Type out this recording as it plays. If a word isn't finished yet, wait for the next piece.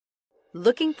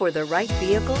Looking for the right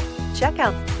vehicle? Check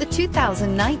out the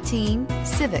 2019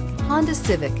 Civic, Honda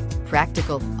Civic.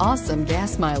 Practical, awesome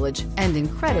gas mileage, and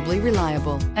incredibly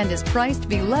reliable, and is priced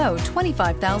below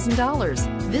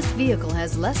 $25,000. This vehicle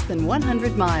has less than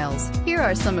 100 miles. Here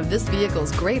are some of this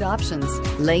vehicle's great options: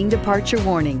 lane departure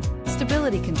warning,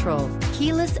 stability control,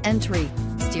 keyless entry,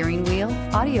 steering wheel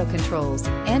audio controls,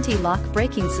 anti-lock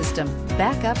braking system,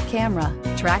 backup camera,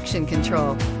 traction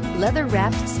control,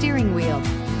 leather-wrapped steering wheel,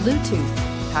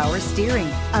 Bluetooth, power steering.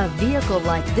 A vehicle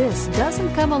like this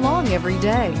doesn't come along every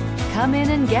day. Come in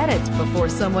and get it before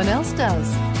someone else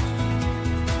does.